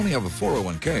only have a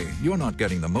 401k, you're not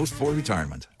getting the most for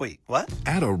retirement. Wait, what?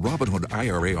 Add a Robinhood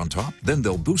IRA on top, then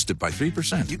they'll boost it by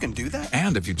 3%. You can do that?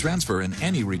 And if you transfer in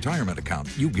any retirement account,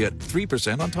 you get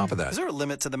 3% on top of that. Is there a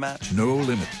limit to the match? No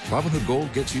limit. Robinhood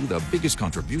Gold gets you the biggest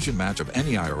contribution match of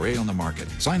any IRA on the market.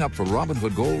 Sign up for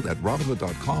Robinhood Gold at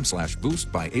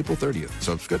Robinhood.com/boost by April 30th.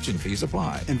 Subscription fees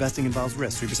apply. Investing involves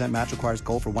risk. 3% match requires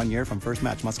gold for 1 year from first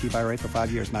match. Must keep IRA for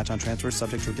 5 years. Match on transfers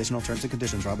subject to additional terms and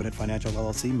conditions. Robinhood Financial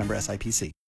LLC, member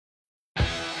SIPC.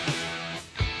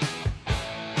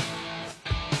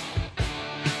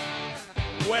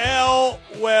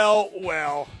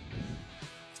 Well.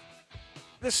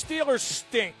 The Steelers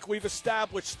stink. We've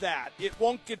established that. It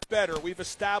won't get better. We've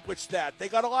established that. They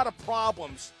got a lot of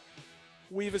problems.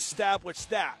 We've established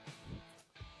that.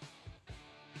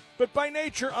 But by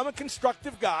nature, I'm a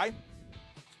constructive guy.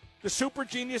 The super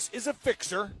genius is a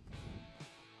fixer.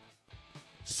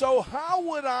 So how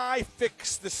would I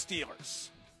fix the Steelers?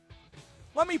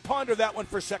 Let me ponder that one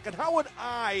for a second. How would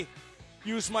I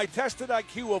use my tested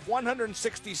IQ of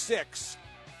 166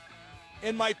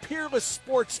 and my peerless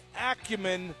sports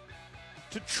acumen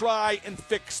to try and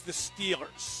fix the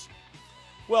Steelers?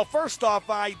 Well, first off,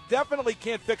 I definitely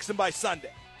can't fix them by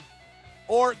Sunday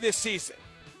or this season.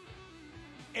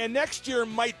 And next year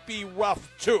might be rough,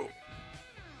 too.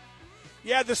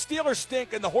 Yeah, the Steelers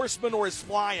stink and the horse manure is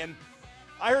flying.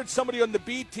 I heard somebody on the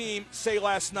B team say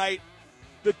last night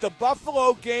that the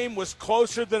Buffalo game was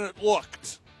closer than it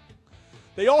looked.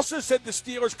 They also said the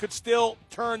Steelers could still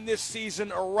turn this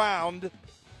season around.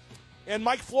 And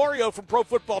Mike Florio from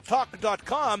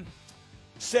ProFootballTalk.com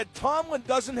said Tomlin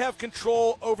doesn't have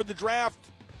control over the draft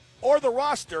or the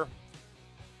roster,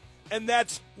 and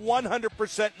that's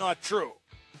 100% not true.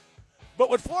 But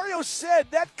what Florio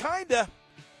said, that kind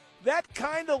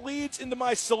of leads into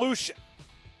my solution.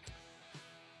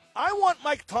 I want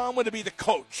Mike Tomlin to be the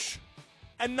coach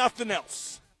and nothing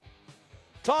else.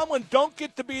 Tomlin don't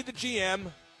get to be the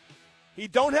GM. He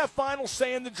don't have final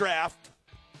say in the draft.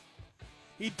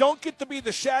 He don't get to be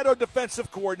the shadow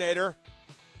defensive coordinator.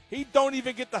 He don't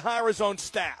even get to hire his own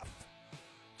staff.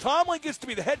 Tomlin gets to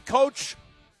be the head coach.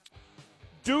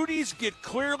 Duties get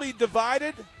clearly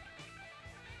divided.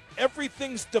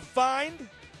 Everything's defined.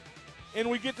 And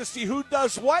we get to see who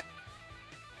does what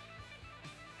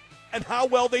and how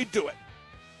well they do it.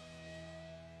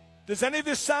 Does any of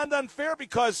this sound unfair?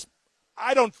 Because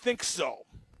I don't think so.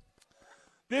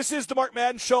 This is the Mark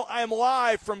Madden Show. I am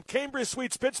live from Cambria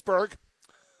Suites, Pittsburgh.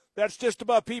 That's just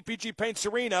above PPG Paints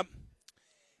Arena.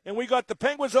 And we got the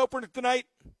Penguins opener tonight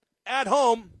at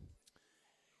home.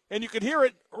 And you can hear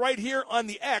it right here on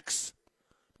the X.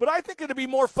 But I think it'd be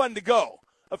more fun to go.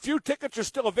 A few tickets are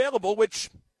still available, which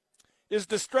is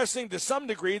distressing to some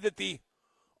degree that the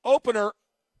opener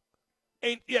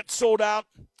ain't yet sold out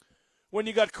when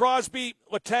you got Crosby,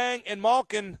 Letang, and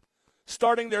Malkin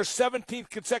starting their 17th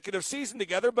consecutive season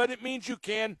together, but it means you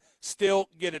can still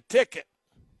get a ticket.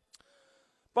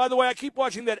 By the way, I keep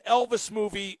watching that Elvis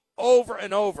movie over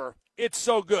and over. It's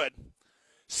so good.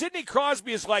 Sidney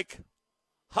Crosby is like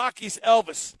hockey's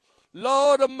Elvis.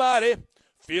 Lord Almighty,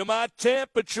 feel my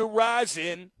temperature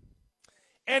rising.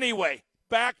 Anyway,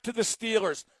 back to the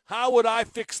Steelers. How would I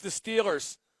fix the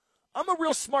Steelers? I'm a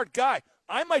real smart guy.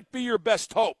 I might be your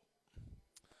best hope.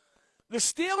 The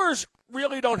Steelers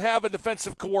really don't have a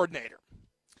defensive coordinator.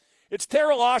 It's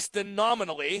Terrell Austin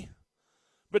nominally,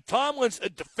 but Tomlin's a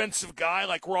defensive guy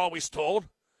like we're always told.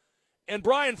 And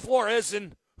Brian Flores,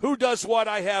 and who does what,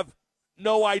 I have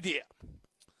no idea.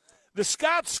 The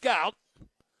scout,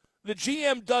 the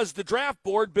GM does the draft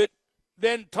board, but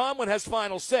then Tomlin has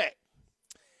final say.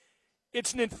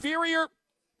 It's an inferior,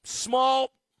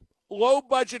 small,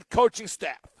 low-budget coaching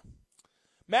staff.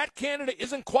 Matt Canada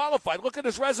isn't qualified. Look at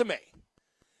his resume.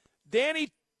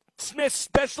 Danny Smith's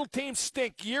special teams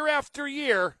stink year after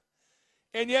year,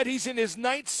 and yet he's in his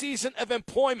 9th season of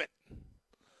employment.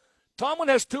 Tomlin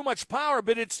has too much power,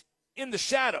 but it's in the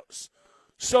shadows.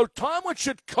 So Tomlin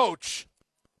should coach,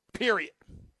 period.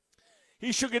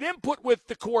 He should get input with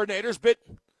the coordinators, but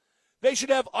they should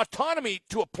have autonomy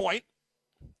to a point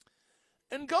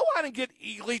and go out and get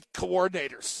elite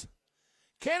coordinators.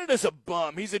 Canada's a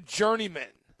bum. He's a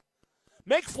journeyman.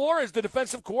 Make Flores the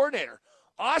defensive coordinator.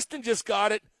 Austin just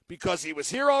got it because he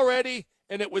was here already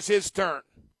and it was his turn.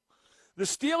 The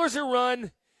Steelers are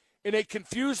run in a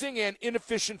confusing and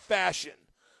inefficient fashion.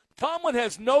 Tomlin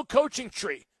has no coaching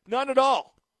tree, none at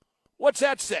all. What's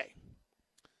that say?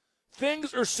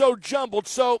 Things are so jumbled,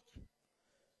 so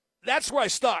that's where I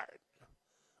start.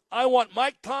 I want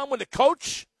Mike Tomlin to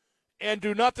coach and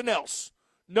do nothing else.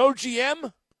 No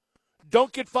GM,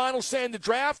 don't get final say in the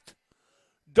draft,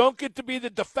 don't get to be the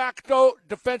de facto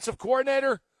defensive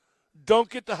coordinator, don't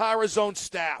get to hire his own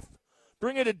staff.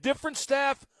 Bring in a different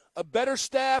staff, a better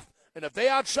staff, and if they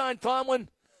outshine Tomlin,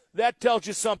 that tells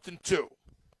you something too.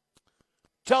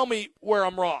 Tell me where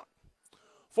I'm wrong.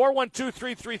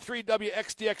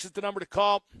 412-333-WXDX is the number to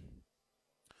call.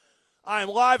 I am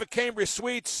live at Cambria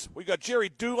Suites. We got Jerry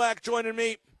Dulac joining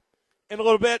me in a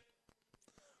little bit.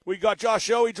 We got Josh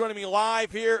Yohe joining me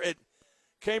live here at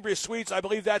Cambria Suites. I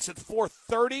believe that's at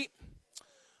 4:30.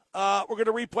 We're going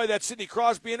to replay that Sidney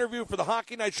Crosby interview for the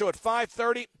Hockey Night Show at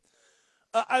 5:30.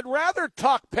 I'd rather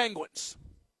talk Penguins,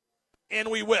 and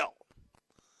we will.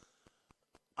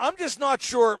 I'm just not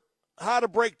sure how to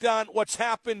break down what's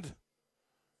happened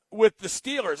with the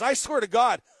Steelers. I swear to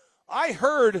God, I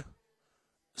heard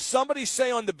somebody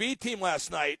say on the B team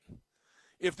last night,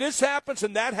 if this happens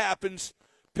and that happens,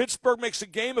 Pittsburgh makes a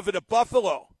game of it at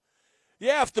Buffalo.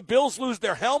 Yeah, if the Bills lose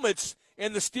their helmets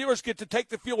and the Steelers get to take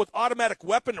the field with automatic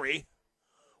weaponry,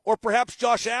 or perhaps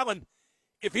Josh Allen,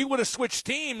 if he would have switched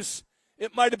teams,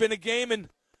 it might have been a game, and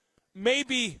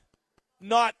maybe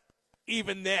not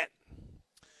even then.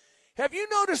 Have you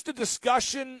noticed the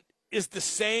discussion is the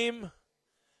same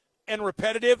and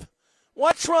repetitive?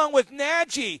 What's wrong with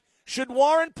Nagy? Should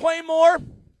Warren play more?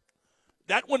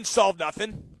 That wouldn't solve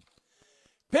nothing.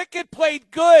 Pickett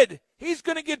played good. He's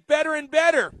going to get better and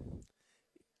better.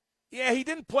 Yeah, he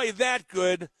didn't play that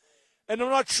good, and I'm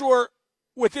not sure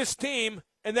with this team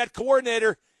and that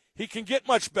coordinator he can get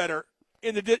much better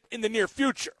in the near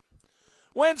future.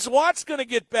 When's Watts going to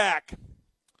get back?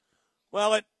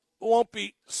 Well, it won't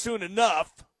be soon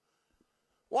enough.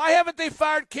 Why haven't they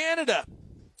fired Canada?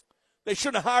 They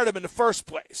shouldn't have hired him in the first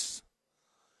place.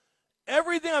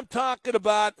 Everything I'm talking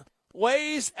about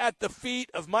lays at the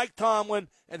feet of Mike Tomlin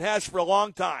and has for a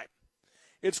long time.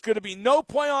 It's going to be no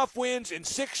playoff wins in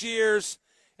 6 years,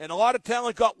 and a lot of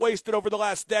talent got wasted over the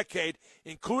last decade,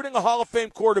 including a Hall of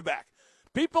Fame quarterback.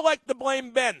 People like to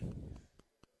blame Ben.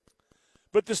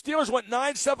 But the Steelers went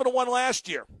 9-7-1 last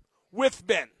year with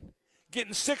Ben,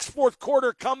 getting 6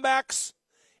 fourth-quarter comebacks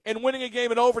and winning a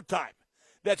game in overtime.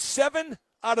 That's 7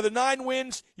 out of the 9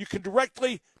 wins you can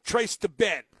directly trace to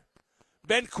Ben.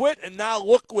 Ben quit, and now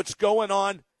look what's going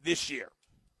on this year.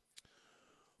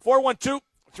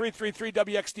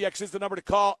 412-333-WXDX is the number to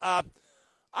call. I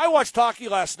watched hockey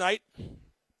last night.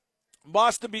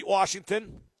 Boston beat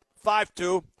Washington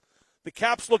 5-2. The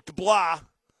Caps looked blah.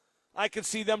 I can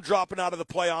see them dropping out of the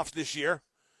playoffs this year.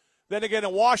 Then again,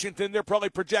 in Washington, they're probably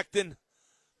projecting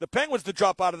the Penguins to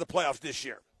drop out of the playoffs this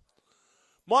year.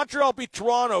 Montreal beat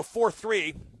Toronto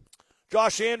 4-3.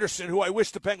 Josh Anderson, who I wish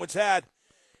the Penguins had,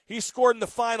 he scored in the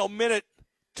final minute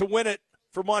to win it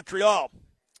for Montreal.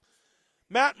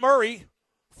 Matt Murray,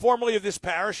 formerly of this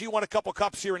parish, he won a couple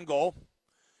cups here in goal.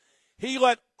 He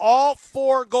let all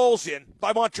 4 goals in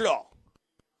by Montreal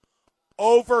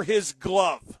over his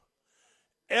glove.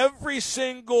 Every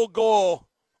single goal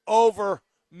over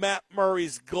Matt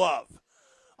Murray's glove.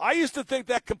 I used to think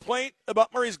that complaint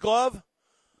about Murray's glove,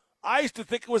 I used to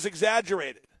think it was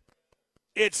exaggerated.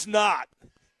 It's not.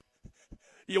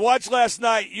 You watched last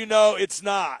night, you know it's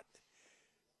not.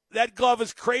 That glove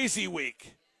is crazy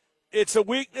weak. It's a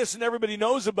weakness, and everybody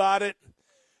knows about it.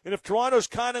 And if Toronto's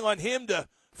counting on him to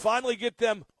finally get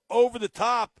them over the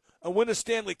top and win a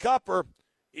Stanley Cup or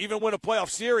even win a playoff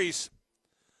series,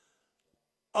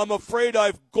 I'm afraid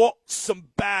I've got some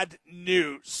bad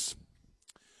news.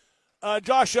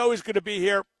 Josh Yohe is going to be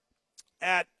here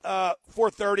at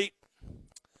 4:30.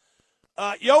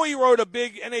 Yohe wrote a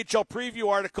big NHL preview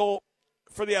article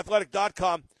for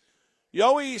theathletic.com.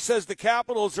 Yohe says the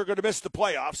Capitals are going to miss the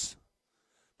playoffs.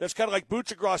 That's kind of like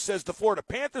Buchagras says the Florida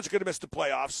Panthers are going to miss the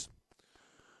playoffs.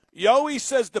 Yohe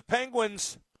says the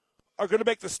Penguins are going to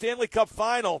make the Stanley Cup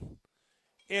final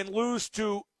and lose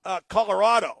to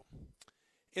Colorado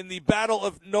in the Battle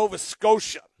of Nova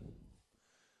Scotia.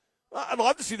 I'd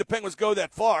love to see the Penguins go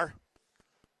that far.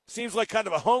 Seems like kind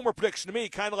of a homer prediction to me,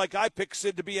 kind of like I picked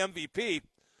Sid to be MVP.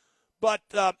 But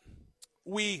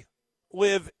we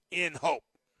live in hope.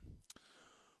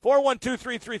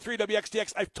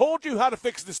 412-333-WXDX. I've told you how to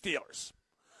fix the Steelers.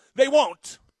 They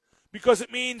won't, because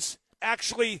it means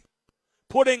actually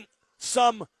putting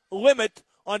some limit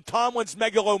on Tomlin's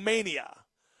megalomania,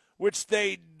 which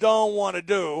they don't want to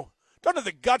do. Don't have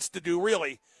the guts to do,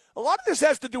 really. A lot of this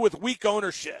has to do with weak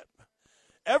ownership.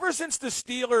 Ever since the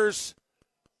Steelers,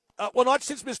 well, not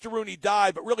since Mr. Rooney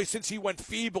died, but really since he went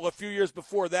feeble a few years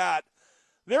before that,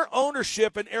 their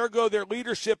ownership and ergo their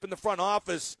leadership in the front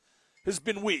office has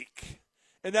been weak.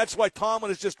 And that's why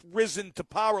Tomlin has just risen to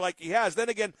power like he has. Then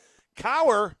again,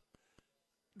 Cowher,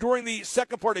 during the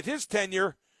second part of his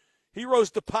tenure, he rose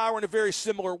to power in a very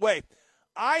similar way.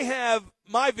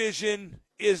 My vision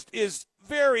is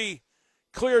very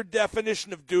clear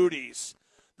definition of duties.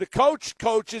 The coach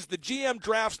coaches, the GM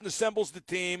drafts and assembles the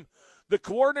team. The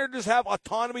coordinators have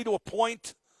autonomy to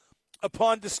appoint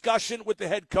upon discussion with the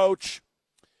head coach.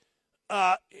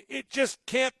 It just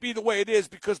can't be the way it is,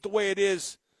 because the way it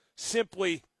is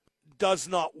simply does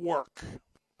not work.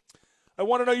 I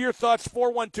want to know your thoughts.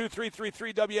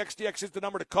 412-333-WXDX is the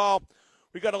number to call.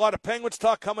 We got a lot of Penguins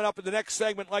talk coming up in the next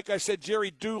segment. Like I said,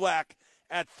 Jerry Dulac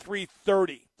at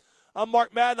 3:30. I'm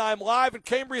Mark Madden. I'm live in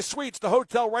Cambria Suites, the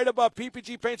hotel right above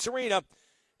PPG Paints Arena.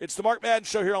 It's the Mark Madden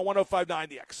Show here on 105.9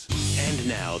 The X. And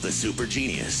now the super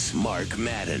genius, Mark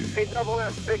Madden. Hey, Double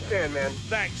F, big fan, man.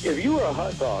 Thanks. If you were a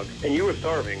hot dog and you were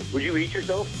starving, would you eat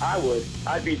yourself? I would.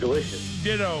 I'd be delicious.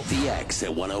 Ditto. The X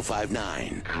at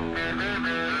 105.9.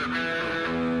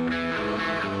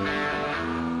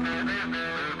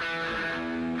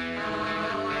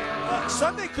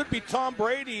 Sunday could be Tom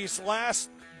Brady's last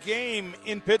game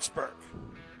in Pittsburgh.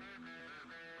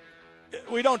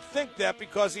 We don't think that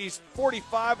because he's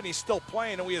 45 and he's still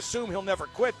playing, and we assume he'll never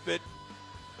quit, but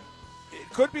it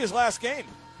could be his last game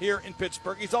here in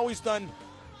Pittsburgh. He's always done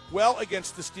well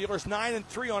against the Steelers,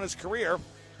 9-3 on his career,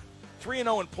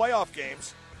 3-0 in playoff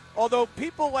games. Although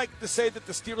people like to say that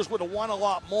the Steelers would have won a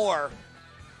lot more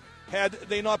had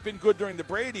they not been good during the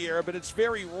Brady era, but it's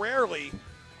very rarely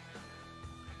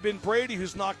been Brady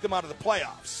who's knocked them out of the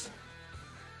playoffs.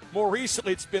 More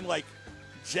recently, it's been like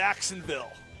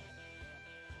Jacksonville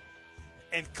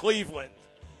and Cleveland.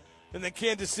 And then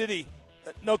Kansas City,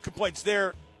 no complaints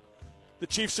there. The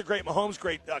Chiefs are great. Mahomes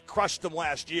great. Crushed them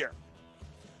last year.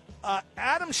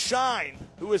 Adam Shine,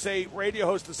 who is a radio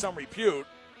host of some repute,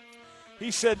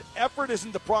 he said effort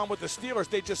isn't the problem with the Steelers.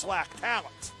 They just lack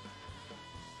talent.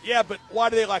 Yeah, but why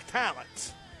do they lack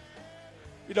talent?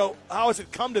 You know, how has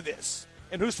it come to this?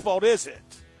 And whose fault is it?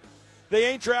 They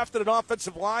ain't drafted an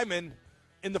offensive lineman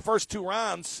in the first 2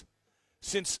 rounds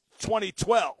since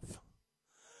 2012.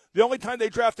 The only time they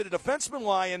drafted a defenseman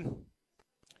lion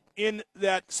in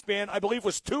that span, I believe,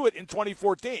 was Tuitt in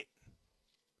 2014.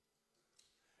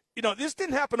 You know, this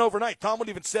didn't happen overnight. Tomlin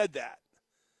even said that.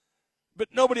 But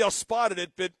nobody else spotted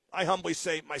it, but I humbly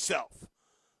say myself.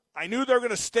 I knew they were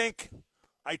going to stink.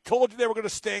 I told you they were going to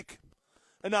stink,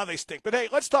 and now they stink. But, hey,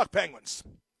 let's talk Penguins,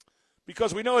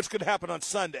 because we know it's going to happen on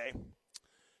Sunday.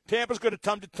 Tampa's going to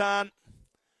come to town.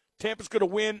 Tampa's going to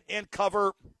win and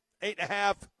cover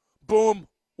 8.5. Boom,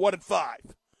 1-5.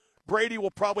 Brady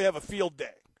will probably have a field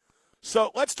day.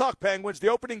 So let's talk Penguins. The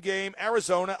opening game,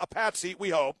 Arizona, a patsy,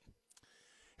 we hope.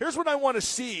 Here's what I want to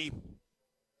see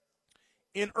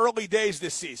in early days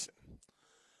this season.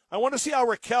 I want to see how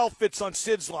Raquel fits on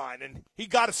Sid's line, and he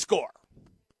got to score.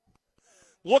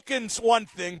 Looking's one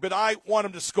thing, but I want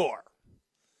him to score.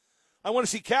 I want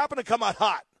to see Kapanen come out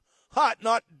hot. Hot,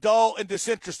 not dull and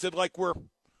disinterested like we're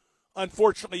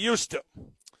unfortunately used to.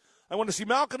 I want to see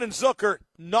Malkin and Zucker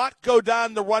not go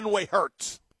down the runway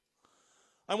hurt.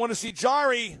 I want to see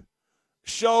Jari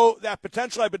show that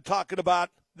potential I've been talking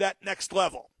about, that next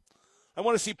level. I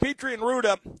want to see Petrie and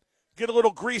Ruda get a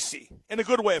little greasy, in a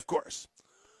good way, of course.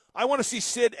 I want to see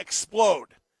Sid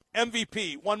explode,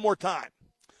 MVP, one more time.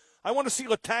 I want to see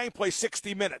Letang play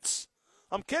 60 minutes.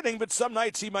 I'm kidding, but some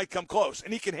nights he might come close,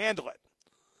 and he can handle it.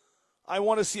 I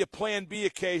want to see a plan B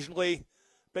occasionally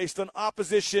based on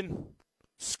opposition,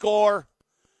 score,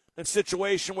 and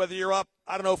situation, whether you're up,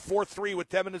 4-3 with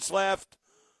 10 minutes left,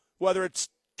 whether it's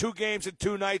 2 games in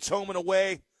 2 nights, home and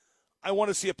away. I want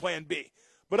to see a plan B.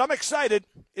 But I'm excited.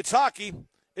 It's hockey.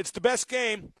 It's the best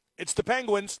game. It's the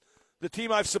Penguins, the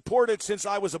team I've supported since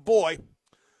I was a boy.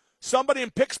 Somebody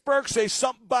in Pittsburgh say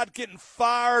something about getting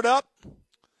fired up.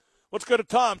 Let's go to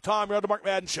Tom. Tom, you're on the Mark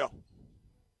Madden Show.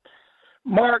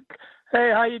 Mark,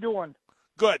 hey, how you doing?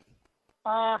 Good.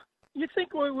 You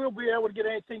think we will be able to get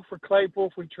anything for Claypool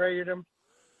if we traded him?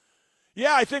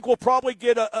 Yeah, I think we'll probably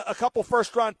get a couple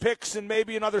first-round picks and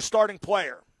maybe another starting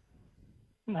player.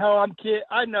 No, I'm kidding.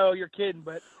 I know you're kidding,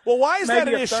 but well, why is that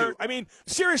an maybe issue? I mean,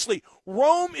 seriously,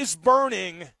 Rome is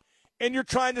burning, and you're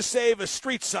trying to save a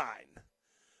street sign.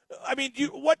 I mean,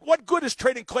 what good is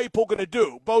trading Claypool going to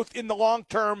do, both in the long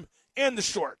term and the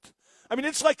short? I mean,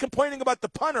 it's like complaining about the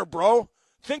punter, bro.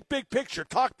 Think big picture.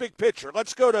 Talk big picture.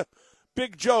 Let's go to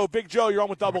Big Joe. Big Joe, you're on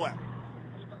with Double M.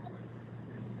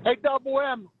 Hey, Double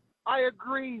M, I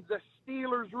agree. The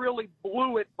Steelers really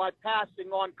blew it by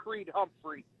passing on Creed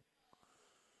Humphrey.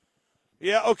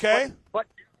 Yeah, okay.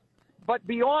 But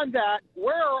beyond that,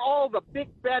 where are all the Big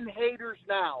Ben haters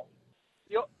now?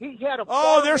 He had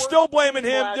a they're still blaming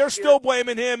him. They're still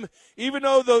blaming him, even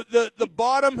though the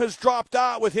bottom has dropped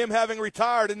out with him having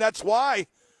retired, and that's why,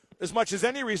 as much as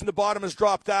any reason, the bottom has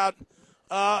dropped out.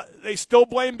 They still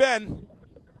blame Ben.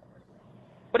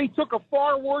 but he took a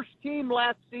far worse team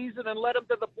last season and led them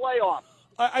to the playoffs.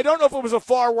 I don't know if it was a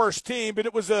far worse team, but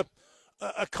it was a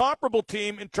comparable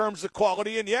team in terms of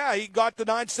quality. And, yeah, he got the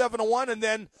 9-7-1 and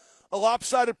then a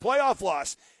lopsided playoff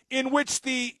loss in which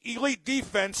the elite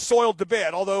defense soiled the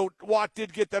bed, although Watt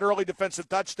did get that early defensive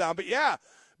touchdown. But, yeah,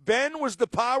 Ben was the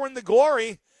power and the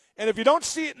glory. And if you don't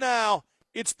see it now,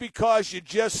 it's because you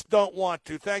just don't want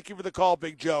to. Thank you for the call,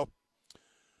 Big Joe.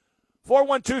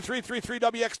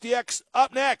 412-333-WXDX.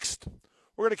 Up next,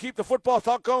 we're going to keep the football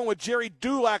talk going with Jerry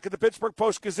Dulac at the Pittsburgh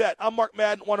Post-Gazette. I'm Mark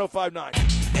Madden, 105.9.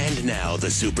 And now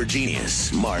the super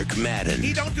genius, Mark Madden.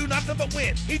 He don't do nothing but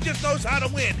win. He just knows how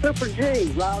to win. Super G,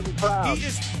 loud and proud. He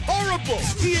is horrible.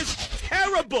 He is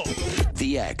terrible.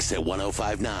 The X at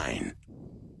 105.9.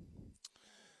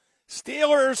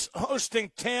 Steelers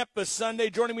hosting Tampa Sunday.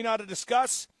 Joining me now to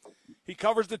discuss, he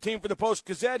covers the team for the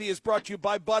Post-Gazette. He is brought to you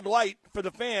by Bud Light for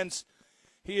the fans.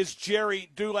 He is Jerry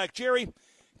Dulac. Jerry,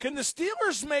 can the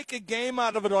Steelers make a game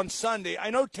out of it on Sunday? I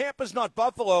know Tampa's not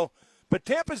Buffalo, but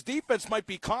Tampa's defense might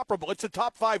be comparable. It's a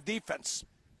top 5 defense.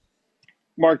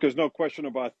 Mark, there's no question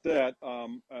about that.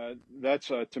 That's,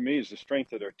 to me, is the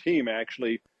strength of their team,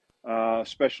 actually,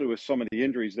 especially with some of the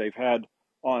injuries they've had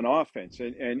on offense.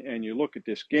 And you look at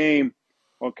this game,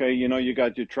 okay,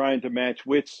 you're trying to match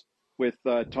wits with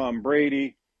Tom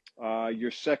Brady.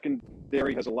 Your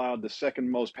secondary has allowed the second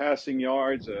most passing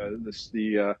yards,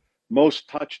 the most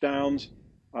touchdowns,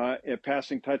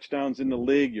 passing touchdowns in the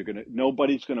league.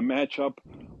 Nobody's gonna match up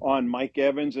on Mike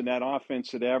Evans, and that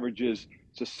offense that averages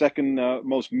the second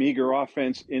most meager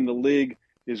offense in the league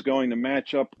is going to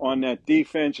match up on that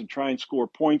defense and try and score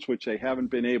points, which they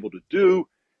haven't been able to do.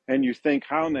 And you think,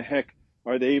 how in the heck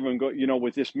are they even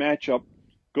with this matchup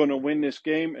going to win this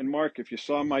game? And Mark, if you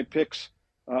saw my picks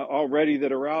already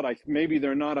that are out, maybe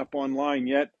they're not up online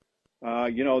yet. The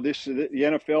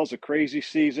NFL is a crazy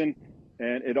season,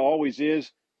 and it always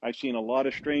is. I've seen a lot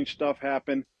of strange stuff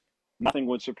happen. Nothing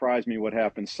would surprise me what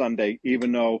happens Sunday,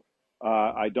 even though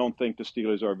I don't think the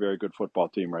Steelers are a very good football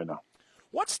team right now.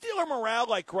 What's Steeler morale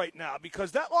like right now?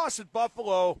 Because that loss at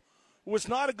Buffalo was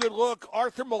not a good look.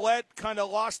 Arthur Millette kind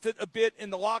of lost it a bit in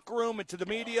the locker room and to the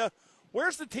media.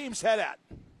 Where's the team's head at?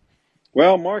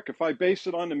 Well, Mark, if I base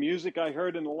it on the music I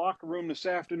heard in the locker room this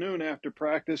afternoon after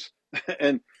practice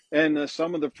and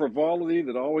some of the frivolity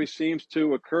that always seems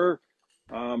to occur,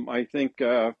 I think,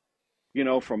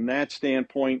 from that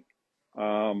standpoint,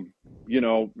 nothing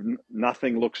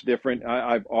looks different.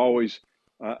 I've always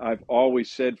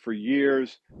said for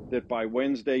years that by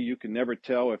Wednesday you can never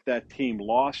tell if that team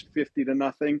lost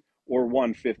 50-0 or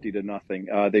won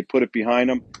 50-0. They put it behind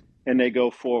them and they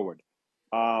go forward.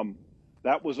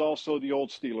 That was also the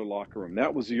old Steeler locker room.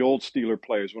 That was the old Steeler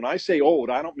players. When I say old,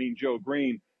 I don't mean Joe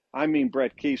Green. I mean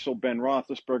Brett Kiesel, Ben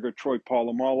Roethlisberger, Troy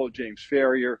Polamalu, James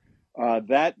Ferrier,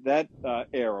 that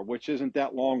era, which isn't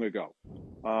that long ago.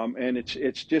 And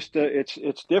it's just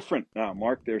it's different now,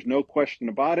 Mark. There's no question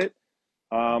about it.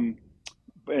 And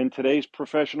today's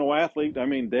professional athlete, I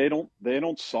mean, they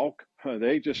don't sulk.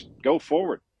 They just go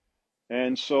forward.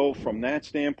 And so from that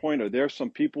standpoint, are there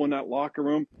some people in that locker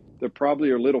room that probably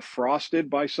are a little frosted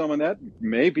by some of that?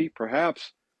 Maybe,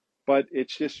 perhaps. But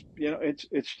it's just,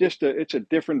 it's a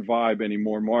different vibe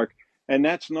anymore, Mark. And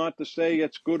that's not to say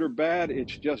it's good or bad.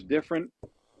 It's just different.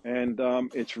 And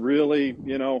it's really,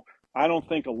 I don't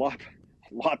think a lot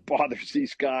bothers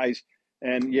these guys.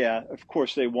 And yeah, of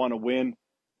course they want to win.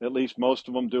 At least most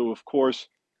of them do, of course.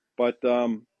 But,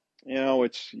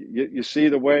 it's, you see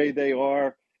the way they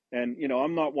are. And,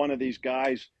 I'm not one of these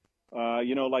guys,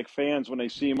 like fans, when they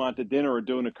see him out to dinner or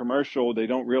doing a commercial, they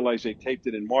don't realize they taped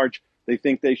it in March. They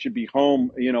think they should be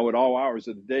home, at all hours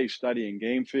of the day studying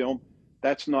game film.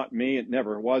 That's not me. It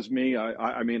never was me.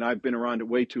 I mean, I've been around it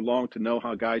way too long to know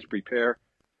how guys prepare.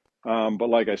 But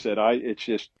like I said, it's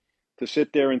just to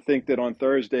sit there and think that on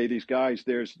Thursday, these guys,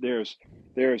 there's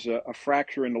a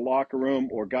fracture in the locker room,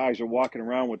 or guys are walking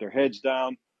around with their heads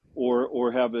down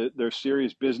or have their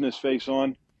serious business face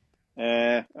on.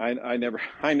 I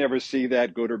never see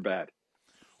that, good or bad.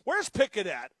 Where's Pickett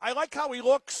at? I like how he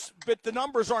looks, but the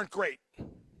numbers aren't great.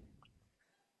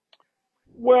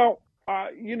 Well,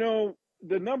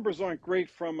 the numbers aren't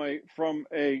great from a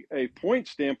point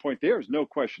standpoint. There's no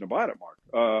question about it, Mark.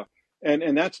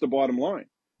 And that's the bottom line.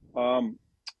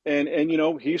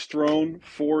 And he's thrown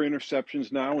 4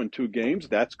 interceptions now in 2 games.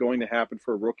 That's going to happen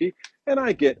for a rookie. And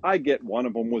I get one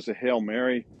of them was a Hail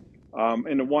Mary.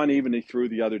 And the one even he threw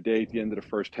the other day at the end of the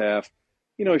first half,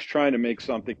 he's trying to make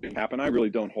something happen. I really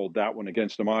don't hold that one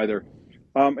against him either.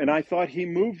 And I thought he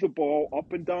moved the ball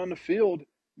up and down the field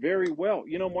very well.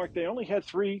 Mark, they only had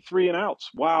 3 and outs.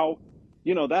 Wow.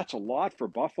 That's a lot for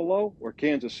Buffalo or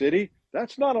Kansas City.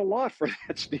 That's not a lot for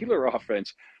that Steeler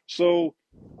offense. So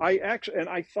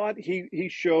I thought he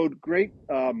showed great.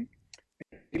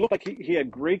 He looked like he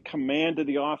had great command of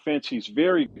the offense. He's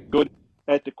very good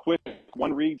at the quick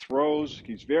one-read throws.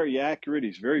 He's very accurate.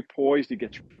 He's very poised. He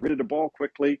gets rid of the ball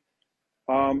quickly.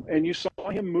 And you saw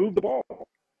him move the ball.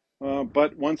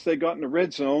 But once they got in the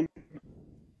red zone,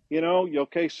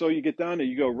 okay, so you get down there,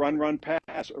 you go run, pass,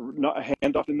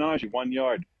 hand off to Najee, 1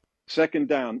 yard. Second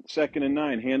down, 2nd and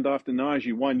 9, hand off to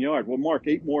Najee, 1 yard. Well, Mark,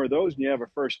 8 more of those, and you have a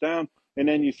first down, and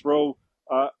then you throw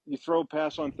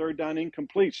pass on 3rd down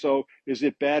incomplete. So is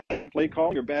it bad play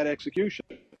calling or bad execution?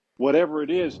 Whatever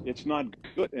it is, it's not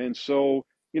good. And so,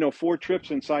 4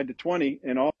 trips inside the 20,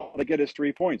 and all they get is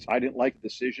 3 points. I didn't like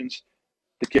decisions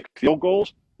to kick field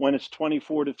goals when it's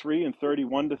 24-3 and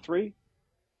 31-3.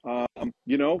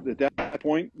 At that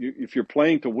point, if you're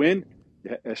playing to win,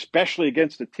 especially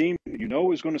against a team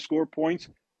is going to score points,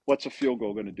 what's a field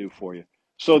goal going to do for you?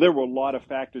 So there were a lot of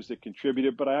factors that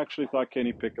contributed, but I actually thought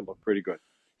Kenny Pickett looked pretty good.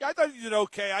 Yeah, I thought he did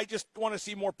okay. I just want to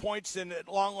see more points and at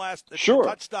long last a Sure.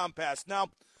 touchdown pass. Now,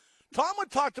 Tomlin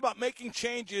talked about making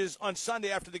changes on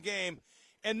Sunday after the game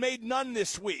and made none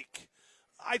this week.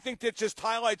 I think that just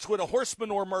highlights what a horse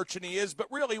manure merchant he is,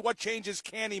 but really what changes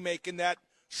can he make in that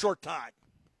short time?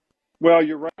 Well,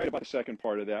 you're right about the second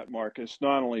part of that, Mark. It's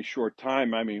not only short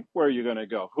time. I mean, where are you going to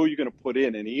go? Who are you going to put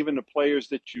in? And even the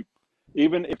players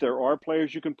even if there are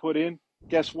players you can put in,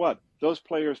 guess what? Those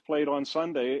players played on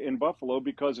Sunday in Buffalo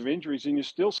because of injuries, and you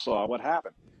still saw what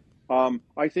happened.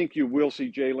 I think you are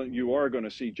going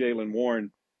to see Jaylen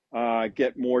Warren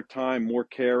get more time, more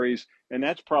carries, and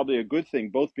that's probably a good thing,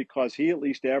 both because he at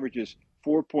least averages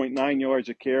 4.9 yards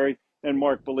a carry. And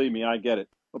Mark, believe me, I get it.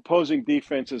 Opposing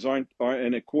defenses and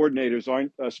coordinators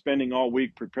aren't spending all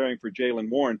week preparing for Jaylen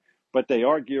Warren, but they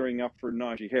are gearing up for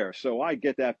Najee Harris. So I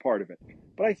get that part of it.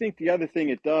 But I think the other thing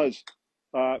it does,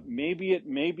 maybe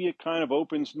it kind of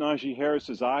opens Najee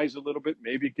Harris's eyes a little bit.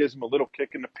 Maybe it gives him a little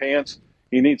kick in the pants.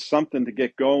 He needs something to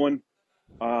get going.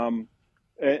 So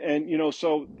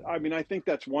I mean, I think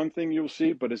that's one thing you'll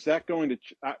see. But is that going to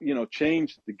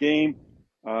change the game?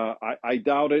 I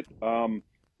doubt it.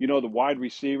 The wide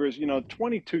receivers,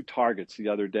 22 targets the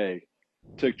other day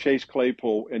to Chase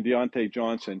Claypool and Deontay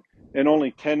Johnson, and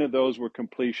only 10 of those were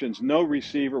completions. No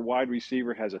wide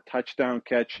receiver has a touchdown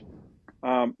catch.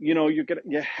 You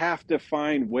have to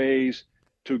find ways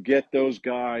to get those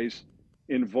guys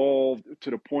involved to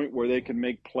the point where they can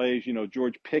make plays.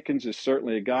 George Pickens is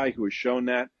certainly a guy who has shown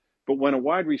that. But when a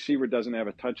wide receiver doesn't have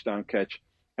a touchdown catch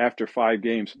after 5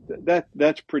 games,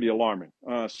 that's pretty alarming.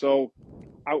 So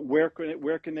where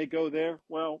can they go there?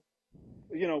 Well,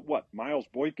 Miles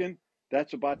Boykin?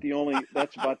 That's about the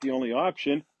only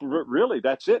option. Really,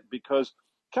 that's it, because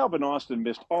Calvin Austin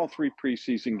missed all 3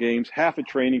 preseason games, half a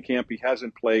training camp he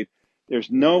hasn't played.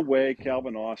 There's no way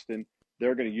Calvin Austin,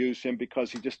 they're going to use him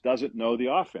because he just doesn't know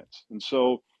the offense. And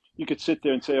so you could sit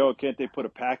there and say, oh, can't they put a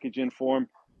package in for him?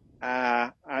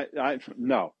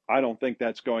 No, I don't think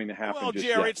that's going to happen. Well, just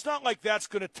Jerry, yet. It's not like that's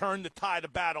going to turn the tide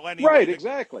of battle anyway. Right,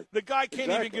 exactly. The guy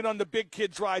can't even get on the big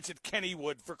kids' rides at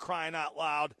Kennywood, for crying out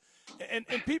loud. And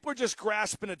people are just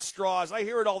grasping at straws. I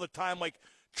hear it all the time, like,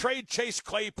 trade Chase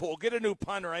Claypool, get a new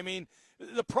punter. I mean,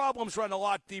 the problems run a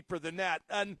lot deeper than that.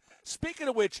 And speaking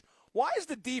of which, why is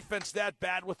the defense that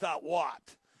bad without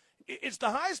Watt? It's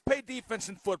the highest-paid defense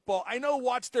in football. I know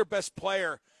Watt's their best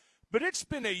player, but it's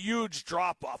been a huge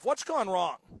drop-off. What's gone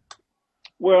wrong?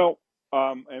 Well,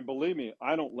 and believe me,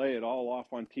 I don't lay it all off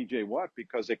on T.J. Watt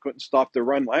because they couldn't stop the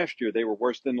run last year. They were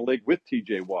worse than the league with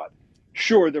T.J. Watt.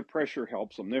 Sure, the pressure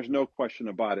helps them. There's no question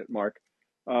about it, Mark.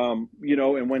 And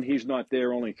when he's not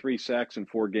there, only 3 sacks in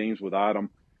 4 games without him.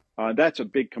 That's a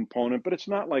big component, but it's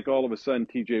not like all of a sudden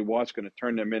T.J. Watt's going to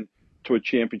turn them into a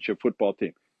championship football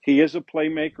team. He is a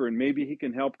playmaker, and maybe he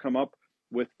can help come up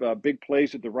with big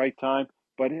plays at the right time.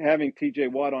 But having T.J.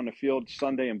 Watt on the field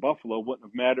Sunday in Buffalo wouldn't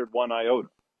have mattered one iota.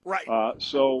 Right.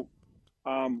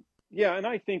 Yeah, and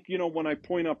I think, when I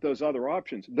point up those other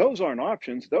options, those aren't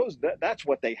options. That's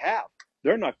what they have.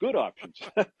 They're not good options.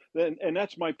 and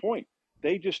that's my point.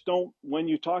 They just don't, when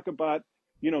you talk about,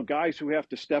 guys who have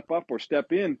to step up or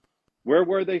step in, where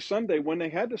were they Sunday when they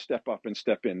had to step up and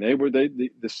step in?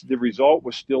 The result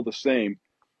was still the same.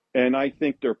 And I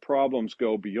think their problems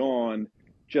go beyond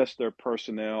just their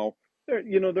personnel. There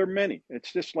are many.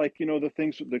 It's just like, the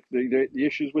things, the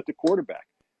issues with the quarterback.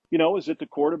 Is it the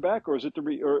quarterback, or is it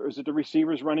the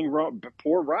receivers running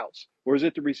poor routes, or is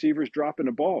it the receivers dropping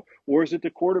the ball, or is it the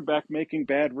quarterback making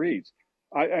bad reads?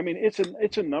 I mean,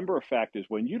 it's a number of factors.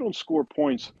 When you don't score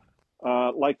points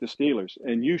like the Steelers,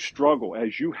 and you struggle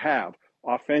as you have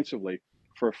offensively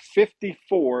for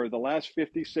 54, the last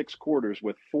 56 quarters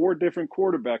with 4 different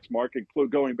quarterbacks, Mark,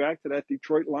 going back to that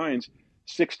Detroit Lions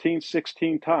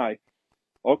 16-16 tie.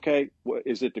 Okay,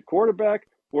 is it the quarterback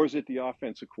or is it the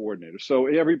offensive coordinator? So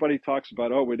everybody talks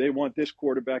about, well, they want this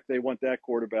quarterback, they want that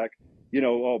quarterback.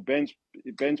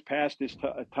 Ben's past his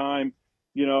time.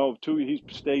 He's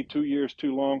stayed 2 years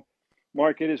too long.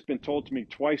 Mark, it has been told to me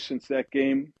twice since that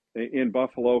game in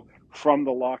Buffalo from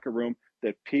the locker room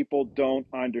that people don't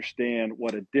understand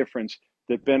what a difference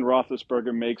that Ben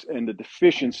Roethlisberger makes and the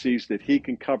deficiencies that he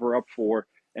can cover up for.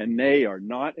 And they are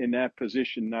not in that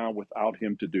position now without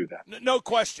him to do that. No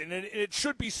question. And it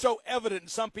should be so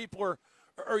evident. Some people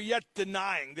are yet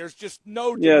denying. There's just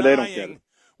no denying they don't get it.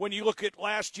 When you look at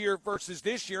last year versus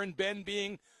this year and Ben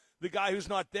being the guy who's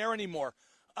not there anymore.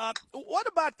 What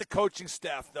about the coaching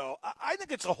staff, though? I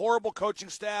think it's a horrible coaching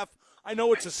staff. I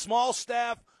know it's a small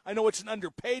staff. I know it's an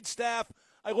underpaid staff.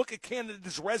 I look at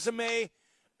Canada's resume,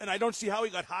 and I don't see how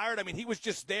he got hired. I mean, he was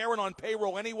just there and on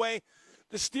payroll anyway.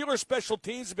 The Steelers' special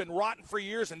teams have been rotten for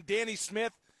years, and Danny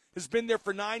Smith has been there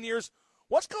for 9 years.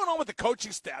 What's going on with the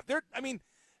coaching staff? They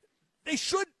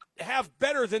should have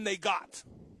better than they got.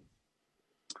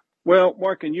 Well,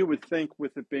 Mark, and you would think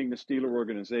with it being the Steeler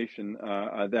organization,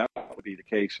 that would be the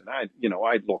case. And I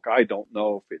don't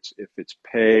know if it's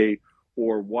pay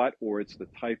or what, or it's the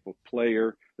type of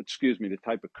player, the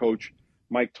type of coach.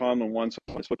 Mike Tomlin wants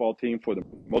on his football team for the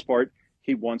most part.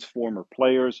 He wants former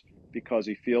players because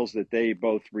he feels that they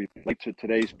both relate to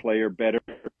today's player better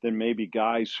than maybe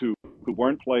guys who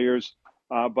weren't players.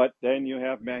 But then you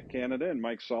have Matt Canada and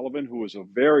Mike Sullivan, who is a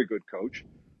very good coach,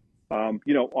 on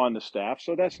the staff.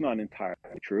 So that's not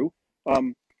entirely true.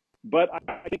 But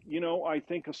I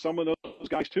think of some of those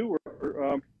guys too were,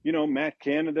 Matt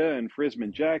Canada and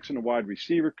Frisman Jackson, a wide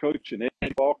receiver coach, and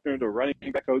Eddie Faulkner, the running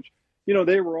back coach.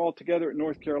 They were all together at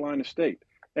North Carolina State.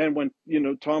 And when,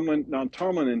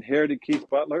 Tomlin inherited Keith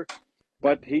Butler,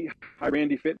 but he hired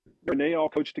Randy Fittner, and they all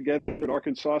coached together at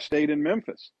Arkansas State and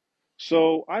Memphis.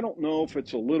 So I don't know if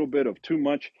it's a little bit of too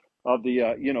much of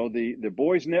the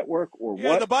boys network or what.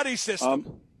 Yeah, the buddy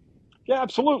system. Yeah,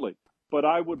 absolutely. But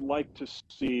I would like to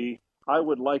see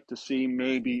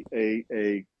maybe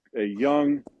a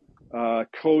young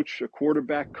coach, a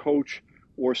quarterback coach,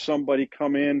 or somebody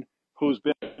come in who's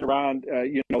been around,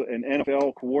 an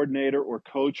NFL coordinator or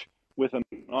coach with an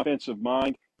offensive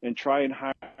mind, and try and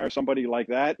hire somebody like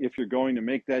that if you're going to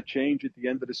make that change at the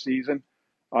end of the season.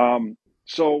 And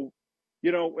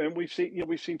we've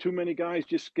seen too many guys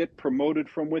just get promoted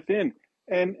from within.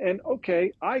 And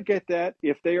okay, I get that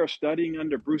if they are studying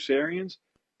under Bruce Arians,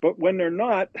 but when they're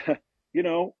not,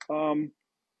 and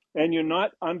you're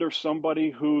not under somebody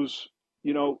who's,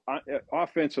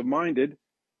 offensive minded,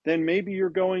 then maybe you're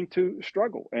going to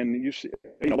struggle. And you see,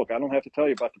 look, I don't have to tell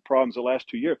you about the problems the last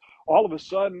 2 years. All of a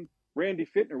sudden, Randy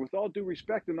Fittner, with all due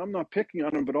respect, and I'm not picking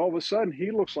on him, but all of a sudden he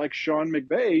looks like Sean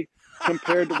McVay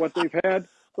compared to what they've had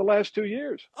the last 2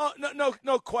 years. Oh,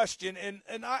 no question.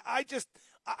 And I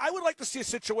would like to see a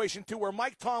situation, too, where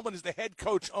Mike Tomlin is the head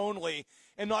coach only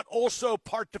and not also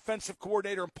part defensive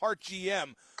coordinator and part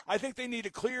GM. I think they need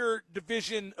a clear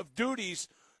division of duties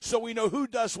so we know who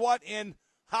does what and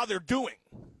how they're doing.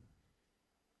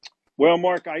 Well,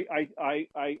 Mark, I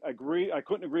agree. I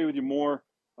couldn't agree with you more.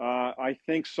 I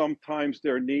think sometimes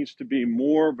there needs to be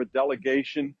more of a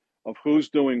delegation of who's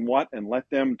doing what and let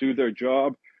them do their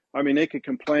job. I mean, they could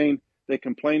complain. They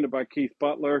complained about Keith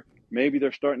Butler. Maybe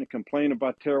they're starting to complain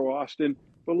about Terrell Austin.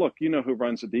 But look, you know who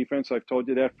runs the defense. I've told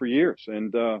you that for years.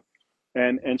 And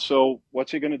so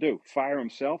what's he going to do? Fire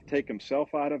himself, take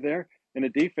himself out of there? And the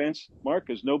defense, Mark,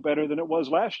 is no better than it was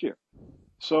last year.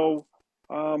 So,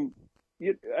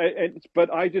 but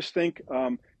I just think,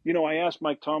 I asked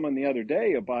Mike Tomlin the other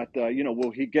day about,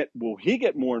 will he get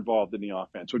more involved in the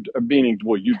offense, or meaning,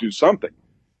 will you do something?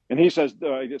 And he says,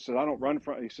 I don't run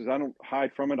from. He says, I don't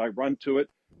hide from it. I run to it.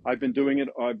 I've been doing it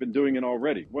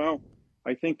already. Well,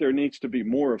 I think there needs to be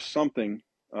more of something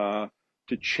to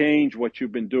change what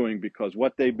you've been doing, because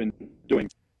what they've been doing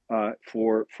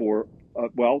for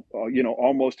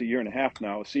almost a year and a half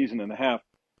now, a season and a half.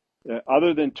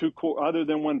 Other than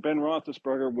when Ben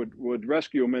Roethlisberger would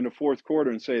rescue him in the fourth quarter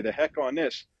and say, the heck on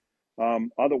this.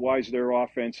 Otherwise, their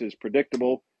offense is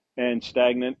predictable and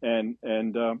stagnant and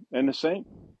the same.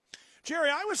 Jerry,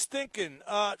 I was thinking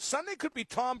Sunday could be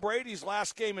Tom Brady's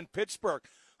last game in Pittsburgh.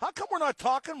 How come we're not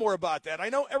talking more about that? I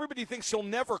know everybody thinks he'll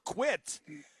never quit,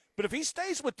 but if he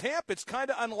stays with Tampa, it's kind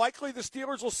of unlikely the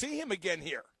Steelers will see him again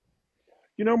here.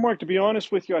 Mark, to be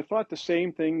honest with you, I thought the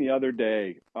same thing the other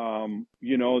day,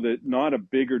 that not a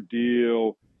bigger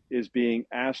deal is being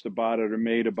asked about it or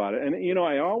made about it. And,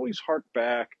 I always hark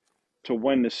back to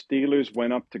when the Steelers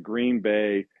went up to Green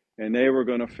Bay and they were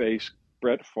going to face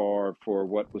Brett Favre for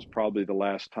what was probably the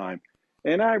last time.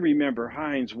 And I remember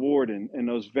Hines Ward and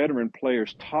those veteran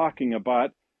players talking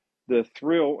about the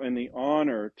thrill and the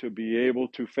honor to be able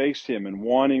to face him and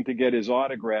wanting to get his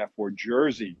autograph or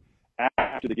jersey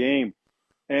after the game.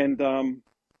 And,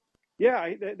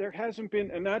 there hasn't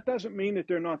been, and that doesn't mean that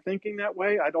they're not thinking that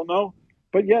way. I don't know.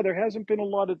 But, yeah, there hasn't been a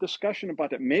lot of discussion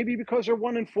about that. Maybe because they're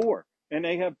 1-4 and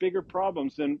they have bigger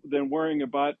problems than worrying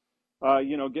about,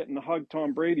 getting to hug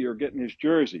Tom Brady or getting his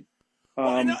jersey.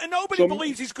 And nobody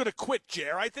believes he's going to quit,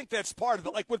 Jer. I think that's part of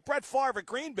it. Like with Brett Favre at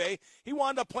Green Bay, he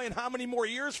wound up playing how many more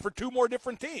years for 2 more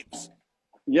different teams?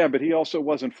 Yeah, but he also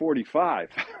wasn't 45.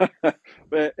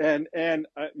 and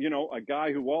a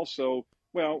guy who also,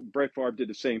 Brett Favre did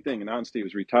the same thing. Announced he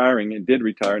was retiring and did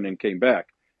retire and then came back,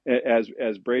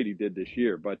 as Brady did this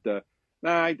year. But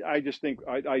I just think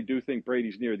I do think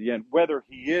Brady's near the end. Whether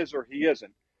he is or he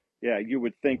isn't, yeah, you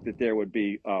would think that there would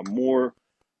be more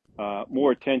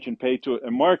attention paid to it.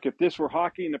 And Mark, if this were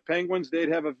hockey and the Penguins,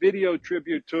 they'd have a video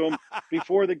tribute to him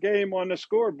before the game on the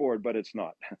scoreboard, but it's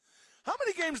not. How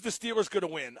many games the Steelers going to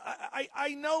win?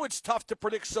 I know it's tough to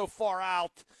predict so far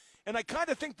out, and I kind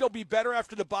of think they'll be better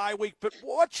after the bye week, but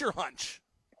what's your hunch?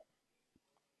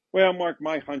 Well, Mark,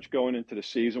 my hunch going into the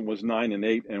season was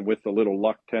 9-8, and with a little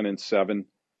luck, 10-7.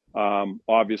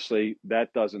 Obviously,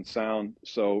 that doesn't sound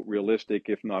so realistic,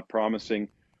 if not promising,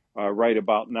 right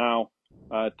about now.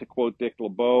 To quote Dick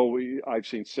LeBeau, I've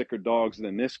seen sicker dogs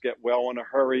than this get well in a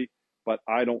hurry, but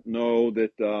I don't know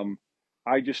that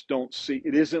I just don't see –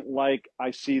 it isn't like I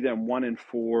see them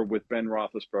 1-4 with Ben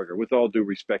Roethlisberger, with all due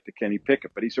respect to Kenny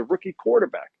Pickett, but he's a rookie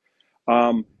quarterback.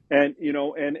 And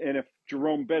if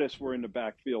Jerome Bettis were in the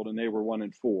backfield and they were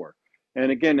 1-4,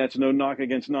 and again, that's no knock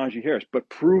against Najee Harris, but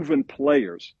proven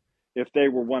players, if they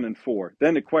were 1-4,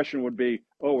 then the question would be,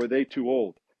 are they too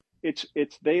old?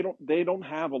 They don't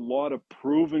have a lot of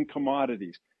proven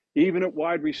commodities. Even at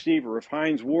wide receiver, if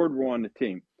Hines Ward were on the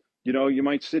team, you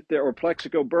might sit there, or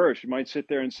Plexico Burress, you might sit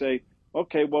there and say,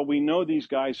 okay, well, we know these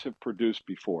guys have produced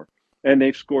before and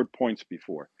they've scored points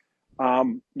before.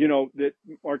 That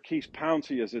Marquise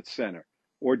Pouncey is at center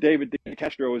or David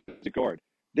DeCastro is at guard.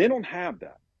 They don't have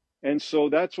that. And so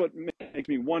that's what makes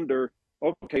me wonder,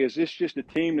 okay, is this just a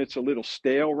team that's a little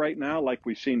stale right now, like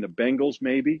we've seen the Bengals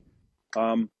maybe?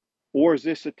 Or is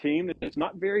this a team that's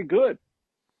not very good?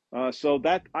 Do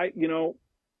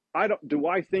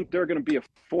I think they're going to be a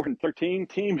 4-13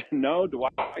 team? No. Do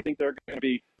I think they're going to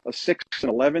be a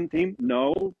 6-11 team?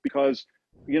 No, because,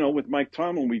 with Mike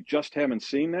Tomlin, we just haven't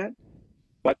seen that.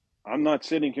 But I'm not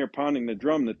sitting here pounding the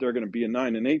drum that they're going to be a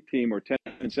 9-8 team or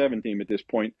 10-7 team at this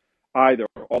point either.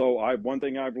 Although one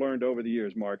thing I've learned over the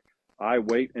years, Mark, I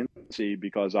wait and see,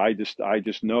 because I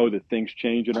just know that things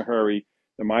change in a hurry.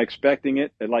 Am I expecting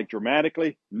it like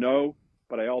dramatically? No,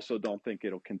 but I also don't think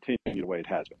it'll continue the way it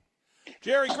has been.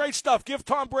 Jerry, great stuff. Give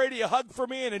Tom Brady a hug for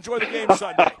me and enjoy the game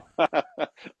Sunday.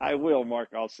 I will, Mark.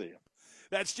 I'll see him.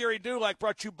 That's Jerry Dulac,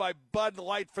 brought to you by Bud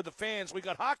Light for the fans. We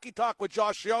got Hockey Talk with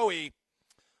Josh Yohe.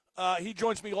 He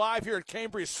joins me live here at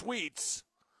Cambria Suites,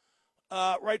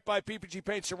 right by PPG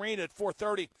Paints Arena at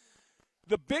 4:30.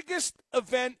 The biggest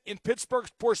event in Pittsburgh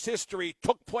sports history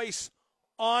took place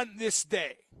on this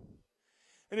day.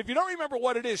 And if you don't remember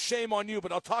what it is, shame on you,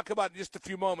 but I'll talk about it in just a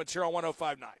few moments here on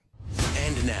 105.9.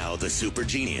 And now the super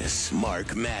genius,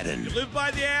 Mark Madden. You live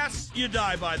by the ass, you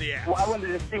die by the ass. Well, I wanted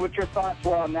to see what your thoughts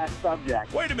were on that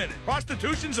subject. Wait a minute.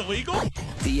 Prostitution's illegal?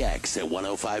 The X at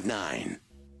 105.9.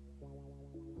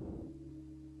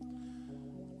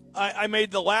 I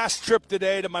made the last trip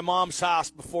today to my mom's house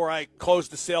before I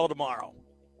closed the sale tomorrow.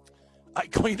 I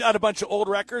cleaned out a bunch of old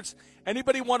records.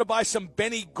 Anybody want to buy some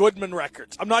Benny Goodman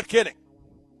records? I'm not kidding.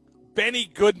 Benny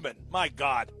Goodman. My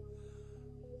God.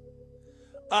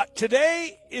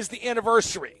 Today is the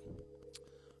anniversary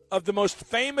of the most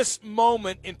famous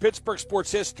moment in Pittsburgh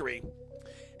sports history,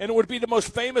 and it would be the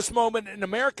most famous moment in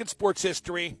American sports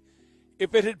history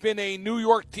if it had been a New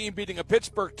York team beating a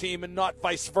Pittsburgh team and not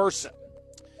vice versa.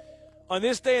 On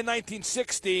this day in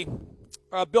 1960,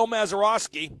 Bill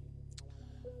Mazeroski,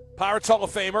 Pirates Hall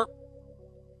of Famer,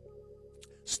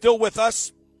 still with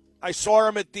us. I saw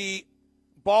him at the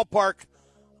ballpark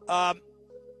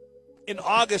in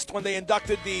August when they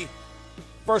inducted the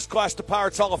first class to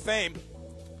Pirates Hall of Fame.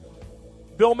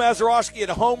 Bill Mazeroski had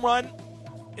a home run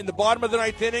in the bottom of the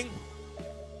ninth inning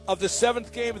of the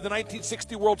seventh game of the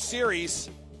 1960 World Series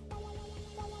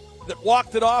that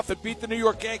walked it off and beat the New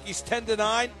York Yankees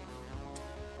 10-9.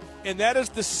 And that is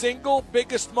the single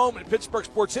biggest moment in Pittsburgh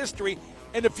sports history.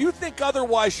 And if you think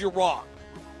otherwise, you're wrong.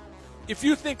 If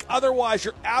you think otherwise,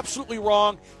 you're absolutely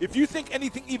wrong. If you think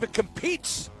anything even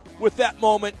competes with that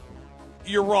moment,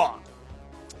 you're wrong.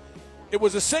 It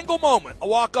was a single moment, a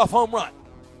walk-off home run.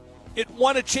 It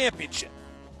won a championship.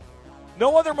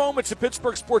 No other moments in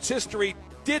Pittsburgh sports history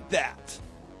did that.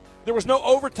 There was no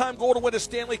overtime goal to win a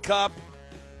Stanley Cup,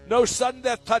 no sudden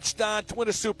death touchdown to win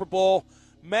a Super Bowl.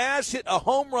 Maz hit a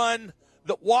home run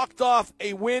that walked off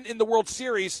a win in the World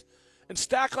Series, and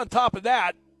stack on top of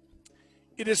that,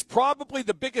 it is probably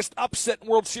the biggest upset in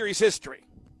World Series history.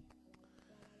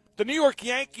 The New York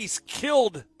Yankees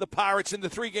killed the Pirates in the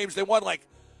 3 games they won. Like,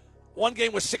 one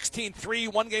game was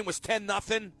 16-3, one game was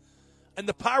 10-0, and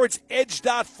the Pirates edged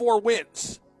out 4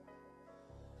 wins.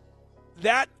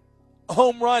 That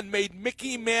home run made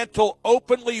Mickey Mantle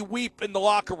openly weep in the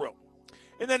locker room.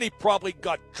 And then he probably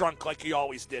got drunk like he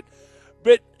always did.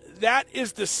 But that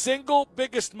is the single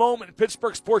biggest moment in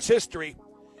Pittsburgh sports history.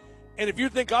 And if you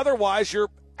think otherwise, you're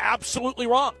absolutely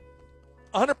wrong.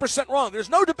 100% wrong. There's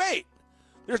no debate.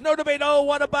 There's no debate, oh,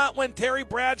 what about when Terry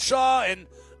Bradshaw and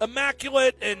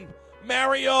Immaculate and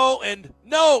Mario and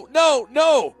no.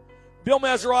 Bill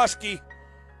Mazeroski,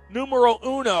 numero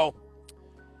uno.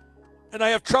 And I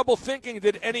have trouble thinking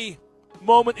that any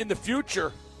moment in the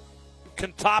future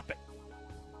can top it.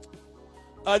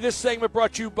 This segment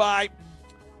brought to you by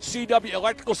CW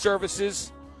Electrical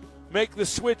Services. Make the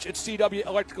switch at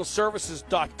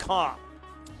cwelectricalservices.com.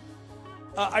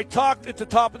 I talked at the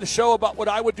top of the show about what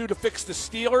I would do to fix the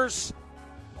Steelers.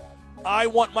 I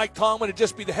want Mike Tomlin to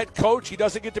just be the head coach. He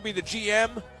doesn't get to be the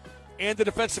GM and the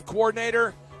defensive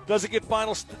coordinator. Doesn't get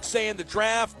final say in the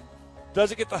draft.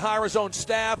 Doesn't get to hire his own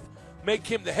staff. Make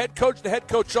him the head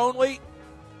coach only.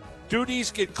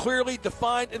 Duties get clearly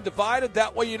defined and divided.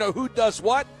 That way you know who does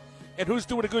what and who's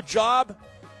doing a good job.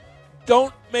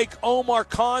 Don't make Omar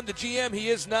Khan the GM. He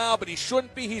is now, but he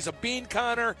shouldn't be. He's a bean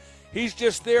counter. He's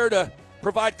just there to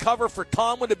provide cover for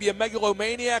Tomlin to be a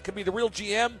megalomaniac and be the real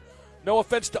GM. No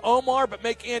offense to Omar, but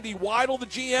make Andy Weidel the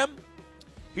GM.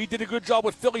 He did a good job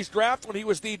with Philly's draft when he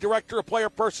was the director of player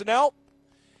personnel.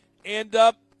 And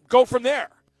go from there.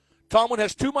 Tomlin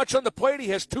has too much on the plate. He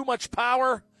has too much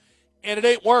power, and it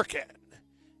ain't working.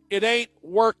 It ain't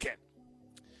working.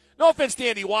 No offense to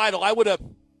Andy Weidel. I would have,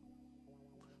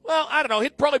 well, I don't know.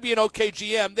 He'd probably be an okay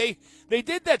GM. They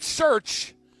did that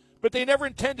search, but they never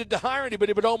intended to hire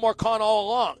anybody but Omar Khan all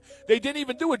along. They didn't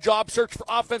even do a job search for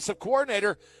offensive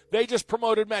coordinator. They just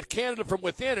promoted Matt Canada from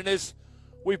within. And as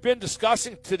we've been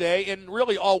discussing today and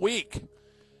really all week,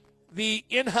 the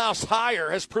in-house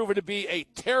hire has proven to be a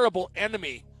terrible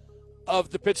enemy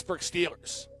of the Pittsburgh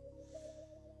Steelers.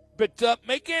 But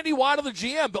make Andy Weidel the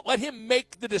GM, but let him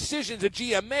make the decisions a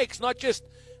GM makes, not just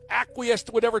acquiesce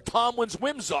to whatever Tomlin's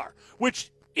whims are,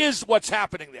 which is what's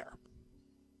happening there.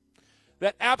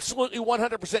 That absolutely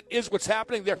 100% is what's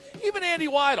happening there. Even Andy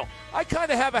Weidel, I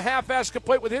kind of have a half-ass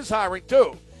complaint with his hiring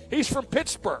too. He's from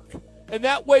Pittsburgh, and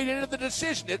that weighed into the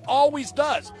decision. It always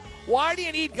does. Why do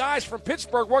you need guys from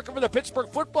Pittsburgh working for the Pittsburgh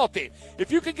football team?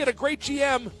 If you could get a great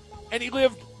GM and he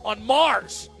lived on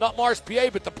Mars, not Mars, PA,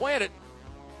 but the planet,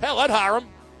 hell, I'd hire him.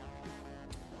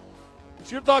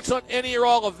 So your thoughts on any or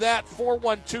all of that,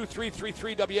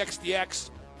 412-333-WXDX.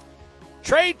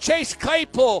 Trade Chase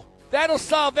Claypool. That'll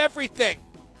solve everything.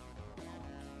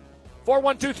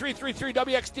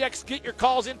 412-333-WXDX. Get your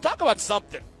calls in. Talk about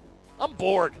something. I'm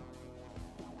bored.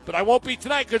 But I won't be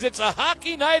tonight because it's a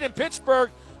hockey night in Pittsburgh.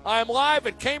 I'm live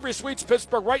at Cambria Suites,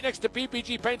 Pittsburgh, right next to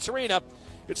PPG Paints Arena.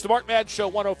 It's the Mark Madden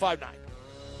Show, 105.9.